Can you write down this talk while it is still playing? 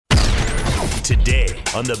Today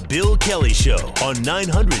on The Bill Kelly Show on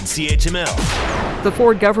 900 CHML. The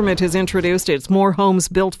Ford government has introduced its More Homes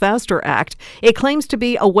Built Faster Act. It claims to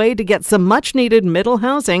be a way to get some much-needed middle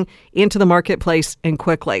housing into the marketplace and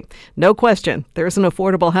quickly. No question, there's an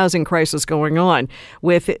affordable housing crisis going on.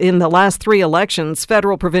 Within the last three elections,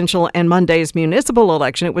 federal, provincial, and Monday's municipal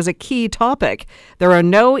election, it was a key topic. There are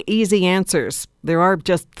no easy answers. There are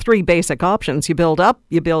just three basic options. You build up,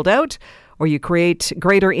 you build out, or you create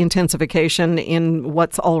greater intensification in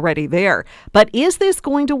what's already there. But is this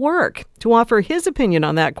going to work? To offer his opinion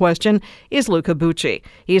on that question is Luca Bucci.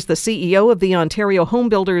 He's the CEO of the Ontario Home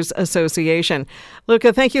Builders Association.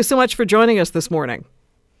 Luca, thank you so much for joining us this morning.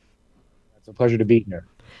 It's a pleasure to be here.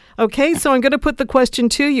 Okay, so I'm going to put the question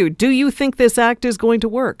to you. Do you think this act is going to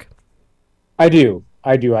work? I do.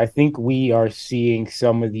 I think we are seeing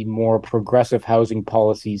some of the more progressive housing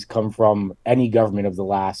policies come from any government of the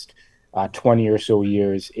last 20 or so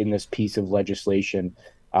years in this piece of legislation.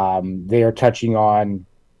 They are touching on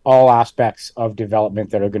all aspects of development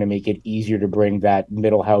that are going to make it easier to bring that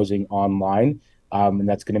middle housing online. And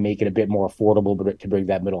that's going to make it a bit more affordable to bring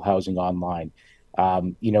that middle housing online.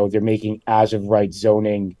 They're making as of right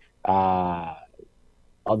zoning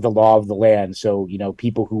of the law of the land. So,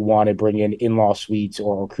 people who want to bring in in-law suites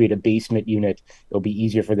or create a basement unit, it'll be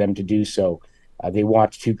easier for them to do so. They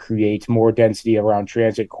want to create more density around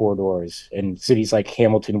transit corridors in cities like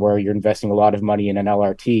Hamilton, where you're investing a lot of money in an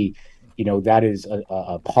LRT. That is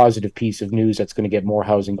a positive piece of news that's going to get more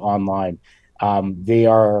housing online. They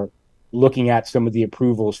are looking at some of the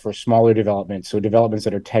approvals for smaller developments, so developments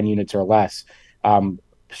that are 10 units or less,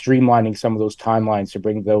 streamlining some of those timelines to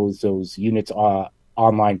bring those units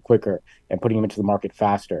online quicker and putting them into the market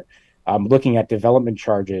faster. Looking at development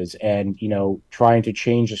charges and, trying to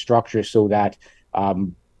change the structure so that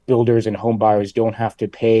builders and home buyers don't have to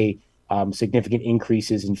pay significant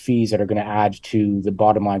increases in fees that are going to add to the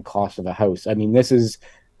bottom line cost of a house. I mean, this is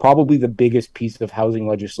probably the biggest piece of housing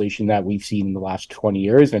legislation that we've seen in the last 20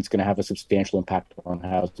 years, and it's going to have a substantial impact on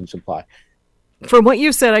housing supply. From what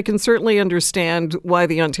you said, I can certainly understand why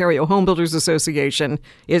the Ontario Home Builders Association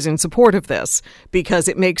is in support of this, because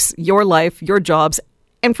it makes your life, your jobs,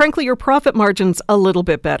 and frankly, your profit margins a little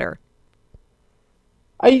bit better.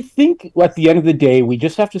 I think at the end of the day, we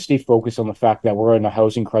just have to stay focused on the fact that we're in a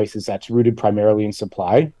housing crisis that's rooted primarily in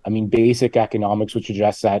supply. I mean, basic economics would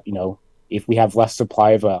suggest that, if we have less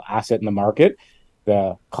supply of an asset in the market,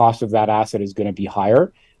 the cost of that asset is going to be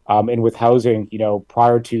higher. And with housing,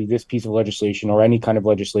 prior to this piece of legislation or any kind of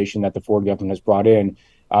legislation that the Ford government has brought in,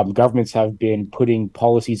 governments have been putting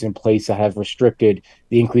policies in place that have restricted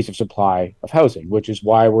the increase of supply of housing, which is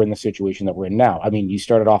why we're in the situation that we're in now. I mean, you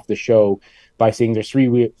started off the show by saying there's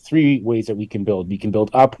three ways that we can build. We can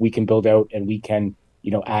build up, we can build out, and we can,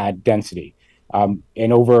 add density. And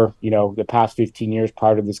over, the past 15 years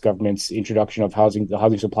prior to this government's introduction of the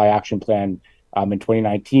Housing Supply Action Plan in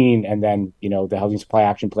 2019, and then, the Housing Supply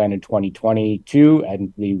Action Plan in 2022,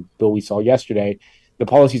 and the bill we saw yesterday, the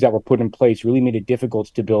policies that were put in place really made it difficult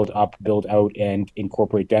to build up, build out, and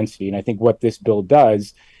incorporate density. And I think what this bill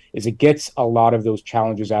does is it gets a lot of those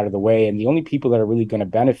challenges out of the way. And the only people that are really going to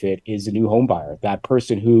benefit is the new home buyer, that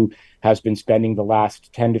person who has been spending the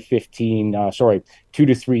last 2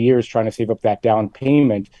 to 3 years trying to save up that down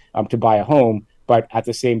payment to buy a home, but at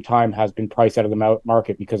the same time has been priced out of the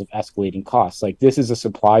market because of escalating costs. Like, this is a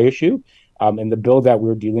supply issue. And the bill that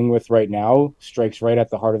we're dealing with right now strikes right at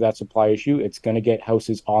the heart of that supply issue. It's going to get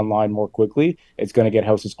houses online more quickly. It's going to get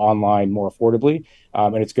houses online more affordably.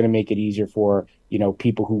 And it's going to make it easier for,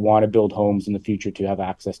 people who want to build homes in the future to have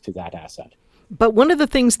access to that asset. But one of the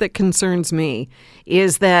things that concerns me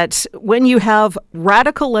is that when you have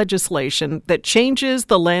radical legislation that changes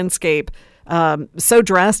the landscape so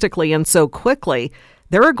drastically and so quickly,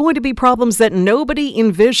 there are going to be problems that nobody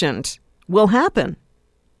envisioned will happen.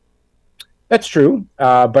 That's true,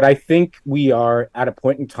 but I think we are at a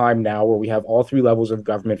point in time now where we have all three levels of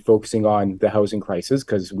government focusing on the housing crisis,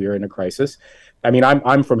 because we're in a crisis. I mean,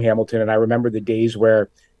 I'm from Hamilton, and I remember the days where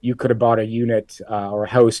you could have bought a unit or a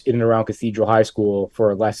house in and around Cathedral High School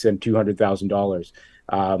for less than $200,000.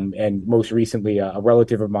 And most recently, a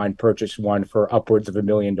relative of mine purchased one for upwards of $1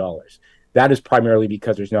 million. That is primarily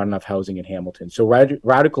because there's not enough housing in Hamilton. So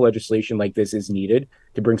radical legislation like this is needed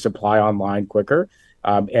to bring supply online quicker.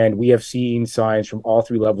 And we have seen signs from all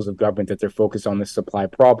three levels of government that they're focused on this supply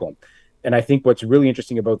problem. And I think what's really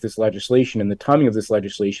interesting about this legislation and the timing of this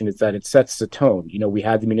legislation is that it sets the tone. We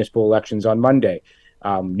had the municipal elections on Monday.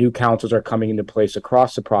 New councils are coming into place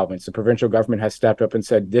across the province. The provincial government has stepped up and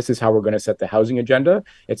said, this is how we're going to set the housing agenda.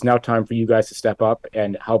 It's now time for you guys to step up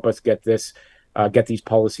and help us get this get these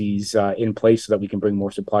policies in place so that we can bring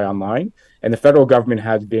more supply online. And the federal government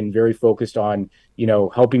has been very focused on,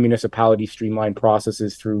 helping municipalities streamline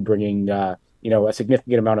processes through bringing, a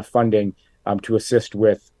significant amount of funding to assist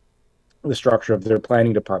with the structure of their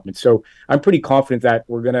planning department. So I'm pretty confident that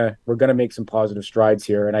we're gonna make some positive strides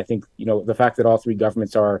here. And I think the fact that all three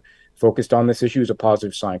governments are focused on this issue is a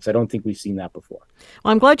positive sign. 'Cause I don't think we've seen that before.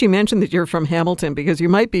 Well, I'm glad you mentioned that you're from Hamilton because you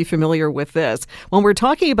might be familiar with this. When we're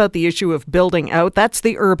talking about the issue of building out, that's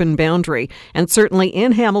the urban boundary. And certainly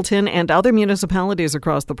in Hamilton and other municipalities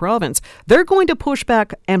across the province, they're going to push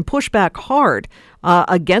back hard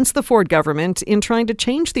against the Ford government in trying to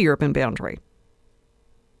change the urban boundary.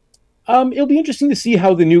 It'll be interesting to see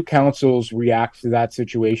how the new councils react to that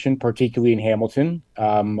situation, particularly in Hamilton.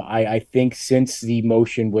 I think since the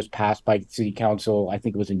motion was passed by City Council, I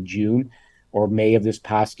think it was in June or May of this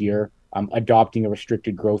past year, adopting a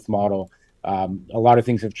restricted growth model, a lot of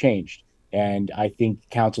things have changed. And I think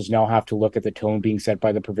councils now have to look at the tone being set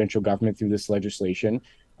by the provincial government through this legislation,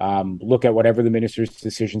 look at whatever the minister's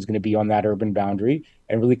decision is going to be on that urban boundary,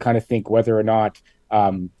 and really kind of think whether or not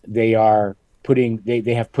they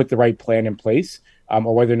have put the right plan in place,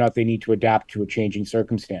 or whether or not they need to adapt to a changing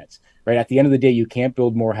circumstance. Right at the end of the day, you can't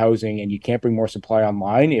build more housing and you can't bring more supply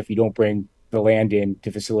online if you don't bring the land in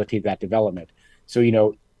to facilitate that development. So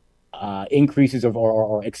increases of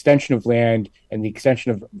or extension of land and the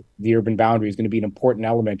extension of the urban boundary is going to be an important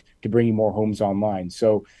element to bringing more homes online.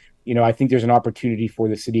 So I think there's an opportunity for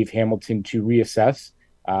the city of Hamilton to reassess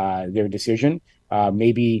their decision,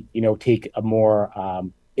 maybe take a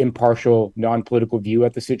more impartial, non-political view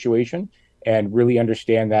at the situation, and really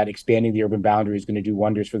understand that expanding the urban boundary is going to do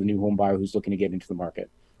wonders for the new home buyer who's looking to get into the market.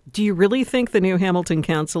 Do you really think the new Hamilton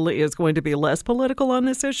Council is going to be less political on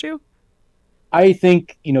this issue? I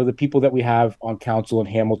think, the people that we have on council in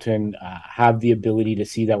Hamilton have the ability to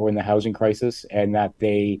see that we're in the housing crisis and that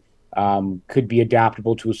they could be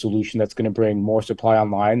adaptable to a solution that's going to bring more supply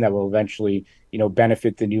online that will eventually,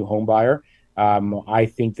 benefit the new home buyer. I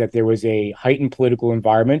think that there was a heightened political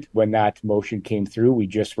environment when that motion came through. We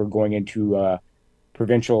just were going into a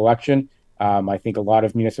provincial election. I think a lot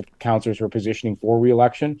of municipal councillors were positioning for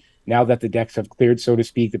re-election. Now that the decks have cleared, so to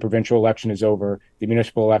speak, the provincial election is over, the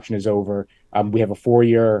municipal election is over. We have a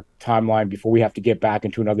 4-year timeline before we have to get back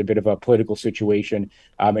into another bit of a political situation.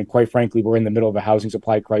 And quite frankly, we're in the middle of a housing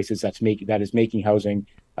supply crisis that is making housing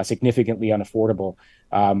significantly unaffordable.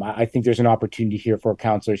 I think there's an opportunity here for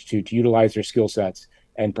councillors to utilize their skill sets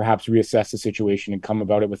and perhaps reassess the situation and come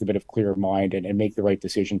about it with a bit of clearer mind and make the right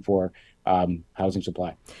decision for housing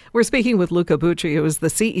supply. We're speaking with Luca Bucci, who is the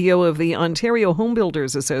CEO of the Ontario Home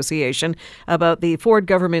Builders Association, about the Ford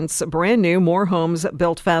government's brand new More Homes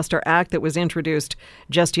Built Faster Act that was introduced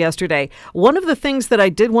just yesterday. One of the things that I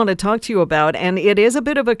did want to talk to you about, and it is a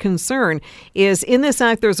bit of a concern, is in this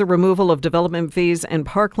act there's a removal of development fees and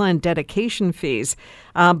parkland dedication fees.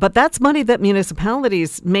 But that's money that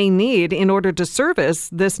municipalities may need in order to service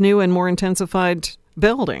this new and more intensified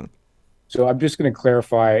building. So I'm just going to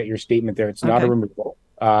clarify your statement there. It's not a removal.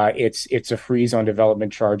 It's a freeze on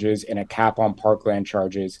development charges and a cap on parkland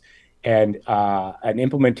charges, and an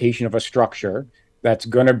implementation of a structure that's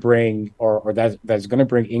going to bring that's going to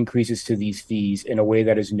bring increases to these fees in a way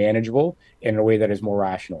that is manageable and in a way that is more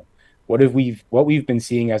rational. What we've been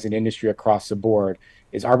seeing as an industry across the board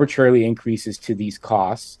is arbitrarily increases to these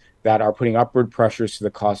costs that are putting upward pressures to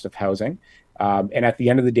the cost of housing. And at the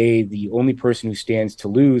end of the day, the only person who stands to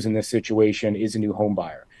lose in this situation is a new home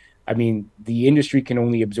buyer. I mean, the industry can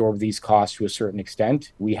only absorb these costs to a certain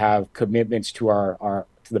extent. We have commitments to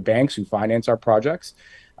to the banks who finance our projects.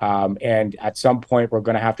 And at some point, we're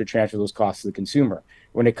going to have to transfer those costs to the consumer.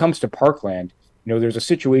 When it comes to parkland, there's a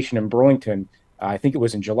situation in Burlington, I think it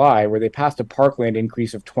was in July, where they passed a parkland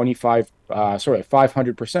increase of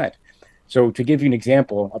 500%. So to give you an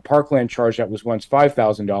example, a parkland charge that was once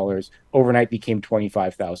 $5,000 overnight became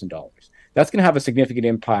 $25,000. That's going to have a significant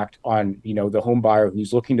impact on, the home buyer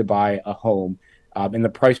who's looking to buy a home and the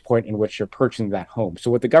price point in which they're purchasing that home. So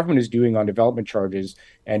what the government is doing on development charges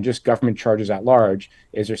and just government charges at large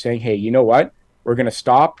is they're saying, hey, you know what? We're going to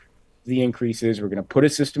stop the increases. We're going to put a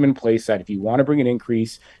system in place that if you want to bring an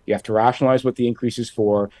increase, you have to rationalize what the increase is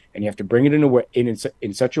for, and you have to bring it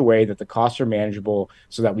in such a way that the costs are manageable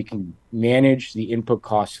so that we can manage the input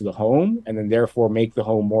costs to the home and then therefore make the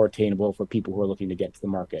home more attainable for people who are looking to get to the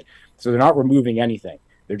market. So they're not removing anything.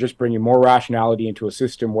 They're just bringing more rationality into a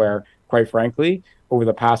system where, quite frankly, over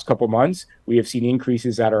the past couple months, we have seen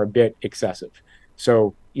increases that are a bit excessive.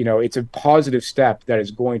 So, it's a positive step that is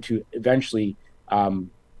going to eventually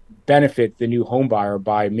benefit the new home buyer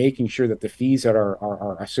by making sure that the fees that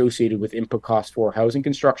are associated with input costs for housing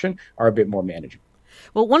construction are a bit more manageable.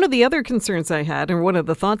 Well, one of the other concerns I had, and one of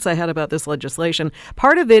the thoughts I had about this legislation,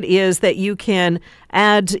 part of it is that you can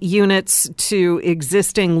add units to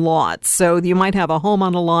existing lots. So you might have a home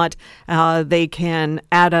on a lot. They can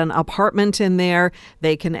add an apartment in there.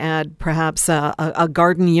 They can add perhaps a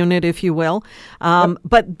garden unit, if you will.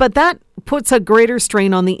 But that puts a greater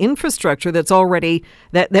strain on the infrastructure that's already,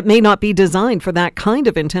 that may not be designed for that kind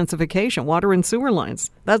of intensification, water and sewer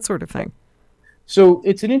lines, that sort of thing. So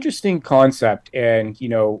it's an interesting concept, and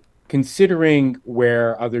considering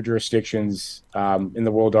where other jurisdictions in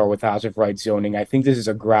the world are with hazard rights zoning, I think this is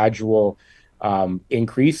a gradual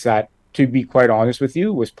increase that, to be quite honest with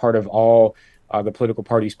you, was part of all the political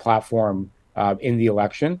parties' platform in the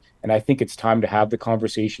election. And I think it's time to have the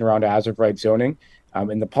conversation around hazard rights zoning.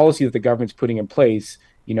 And the policy that the government's putting in place,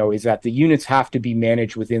 is that the units have to be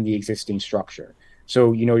managed within the existing structure.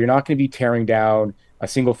 So, you're not going to be tearing down a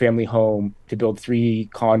single family home to build 3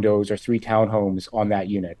 condos or 3 townhomes on that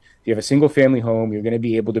unit. If you have a single family home, you're going to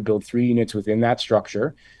be able to build 3 units within that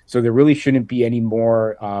structure. So there really shouldn't be any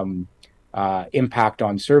more impact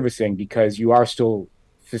on servicing, because you are still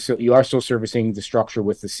servicing the structure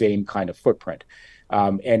with the same kind of footprint.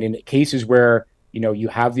 And in cases where you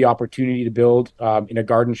have the opportunity to build in a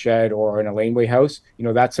garden shed or in a laneway house,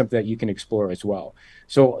 that's something that you can explore as well.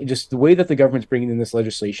 So just the way that the government's bringing in this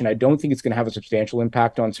legislation, I don't think it's going to have a substantial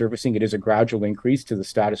impact on servicing. It is a gradual increase to the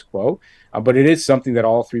status quo, but it is something that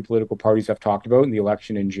all 3 political parties have talked about in the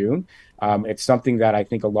election in June. It's something that I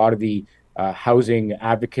think a lot of the housing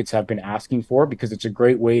advocates have been asking for, because it's a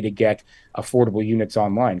great way to get affordable units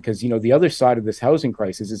online. Because, the other side of this housing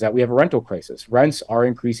crisis is that we have a rental crisis. Rents are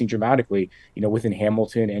increasing dramatically, within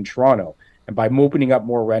Hamilton and Toronto. And by opening up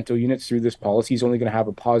more rental units through this policy is only going to have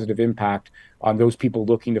a positive impact on those people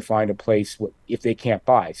looking to find a place if they can't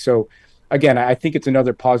buy. So again, I think it's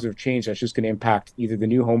another positive change that's just going to impact either the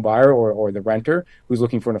new home buyer or the renter who's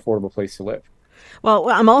looking for an affordable place to live. Well,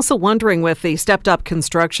 I'm also wondering, with the stepped-up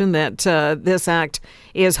construction that this act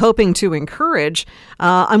is hoping to encourage,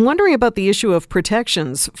 I'm wondering about the issue of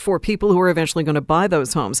protections for people who are eventually going to buy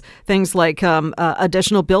those homes. Things like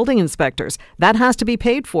additional building inspectors. That has to be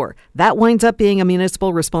paid for. That winds up being a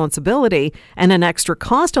municipal responsibility and an extra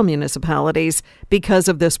cost on municipalities because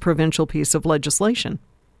of this provincial piece of legislation.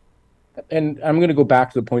 And I'm going to go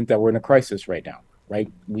back to the point that we're in a crisis right now,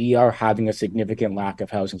 right? We are having a significant lack of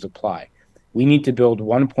housing supply. We need to build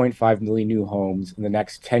 1.5 million new homes in the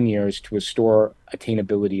next 10 years to restore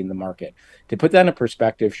attainability in the market. To put that in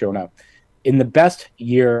perspective, Shona, in the best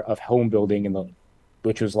year of home building,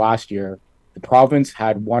 which was last year, the province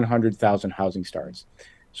had 100,000 housing starts.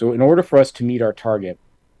 So in order for us to meet our target,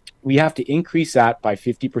 we have to increase that by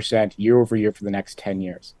 50% year over year for the next 10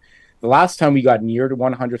 years. The last time we got near to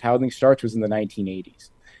 100 housing starts was in the 1980s.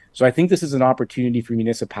 So I think this is an opportunity for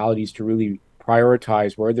municipalities to really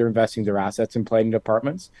prioritize where they're investing their assets in planning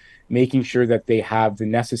departments, making sure that they have the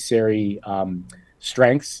necessary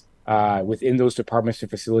strengths within those departments to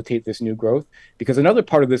facilitate this new growth. Because another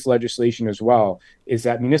part of this legislation as well is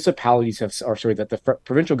that the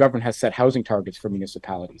provincial government has set housing targets for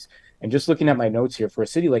municipalities. And just looking at my notes here, for a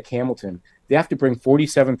city like Hamilton, they have to bring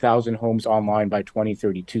 47,000 homes online by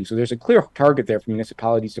 2032. So there's a clear target there for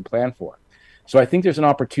municipalities to plan for. So I think there's an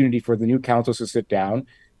opportunity for the new councils to sit down,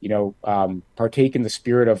 partake in the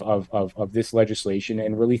spirit of this legislation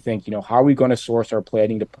and really think, how are we going to source our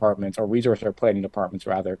planning departments, or resource our planning departments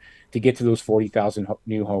rather, to get to those 40,000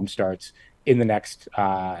 new home starts in the next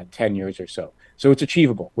 10 years or so. So it's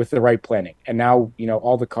achievable with the right planning. And now,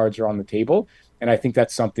 all the cards are on the table. And I think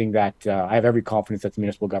that's something that I have every confidence that the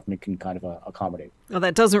municipal government can kind of accommodate. Well,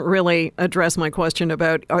 that doesn't really address my question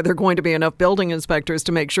about, are there going to be enough building inspectors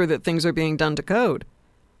to make sure that things are being done to code?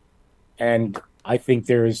 And I think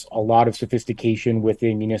there's a lot of sophistication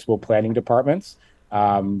within municipal planning departments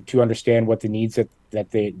to understand what the needs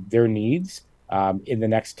their needs in the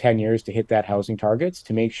next 10 years to hit that housing targets,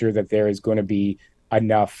 to make sure that there is going to be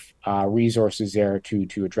enough resources there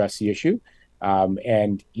to address the issue.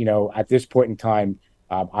 And at this point in time,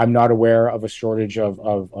 I'm not aware of a shortage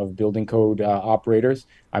of building code operators.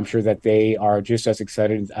 I'm sure that they are just as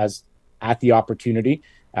excited at the opportunity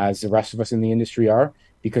as the rest of us in the industry are.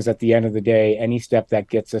 Because at the end of the day, any step that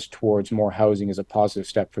gets us towards more housing is a positive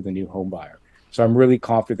step for the new home buyer. So I'm really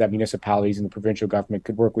confident that municipalities and the provincial government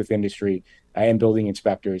could work with industry and building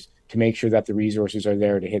inspectors to make sure that the resources are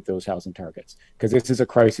there to hit those housing targets. Because this is a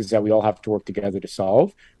crisis that we all have to work together to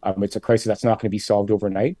solve. It's a crisis that's not going to be solved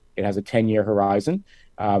overnight. It has a 10-year horizon.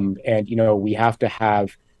 And we have to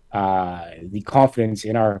have the confidence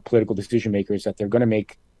in our political decision makers that they're going to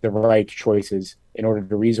make the right choices in order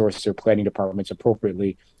to resource their planning departments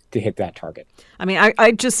appropriately to hit that target. I mean,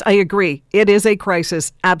 I agree. It is a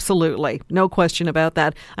crisis. Absolutely. No question about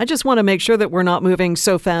that. I just want to make sure that we're not moving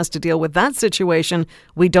so fast to deal with that situation.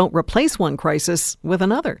 We don't replace one crisis with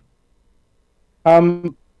another.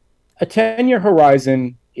 A 10-year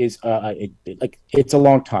horizon is it's a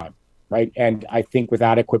long time, right? And I think with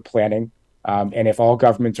adequate planning, and if all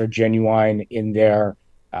governments are genuine in their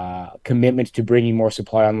commitment to bringing more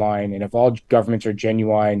supply online, and if all governments are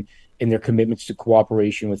genuine in their commitments to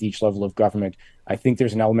cooperation with each level of government, I think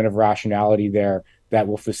there's an element of rationality there that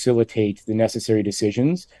will facilitate the necessary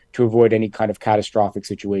decisions to avoid any kind of catastrophic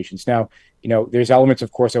situations. Now, there's elements,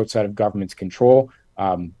 of course, outside of government's control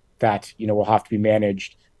that, will have to be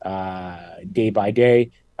managed day by day.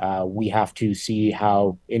 We have to see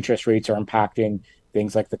how interest rates are impacting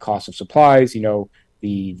things like the cost of supplies.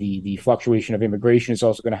 The fluctuation of immigration is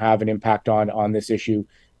also going to have an impact on this issue.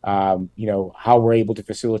 How we're able to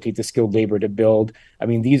facilitate the skilled labor to build. I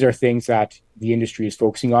mean, these are things that the industry is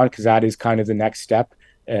focusing on because that is kind of the next step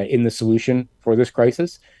in the solution for this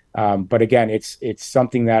crisis. But again, it's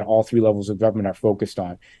something that all three levels of government are focused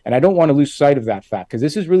on. And I don't want to lose sight of that fact because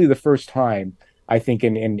this is really the first time, I think,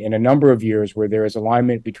 in a number of years where there is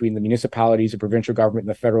alignment between the municipalities, the provincial government, and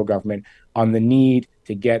the federal government on the need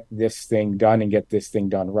to get this thing done and get this thing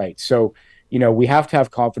done right. So, we have to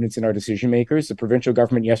have confidence in our decision makers. The provincial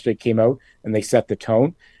government yesterday came out and they set the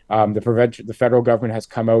tone. The federal government has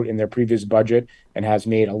come out in their previous budget and has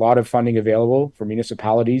made a lot of funding available for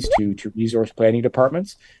municipalities to resource planning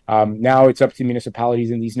departments. Now it's up to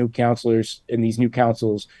municipalities and these new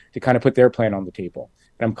councils to kind of put their plan on the table.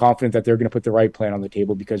 And I'm confident that they're going to put the right plan on the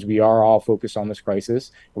table because we are all focused on this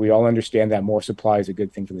crisis. And we all understand that more supply is a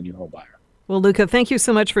good thing for the new home buyer. Well, Luca, thank you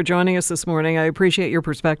so much for joining us this morning. I appreciate your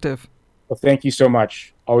perspective. Well, thank you so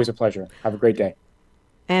much. Always a pleasure. Have a great day.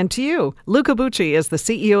 And to you, Luca Bucci is the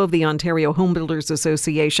CEO of the Ontario Home Builders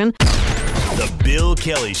Association. The Bill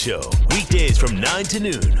Kelly Show, weekdays from 9 to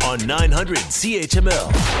noon on 900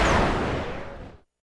 CHML.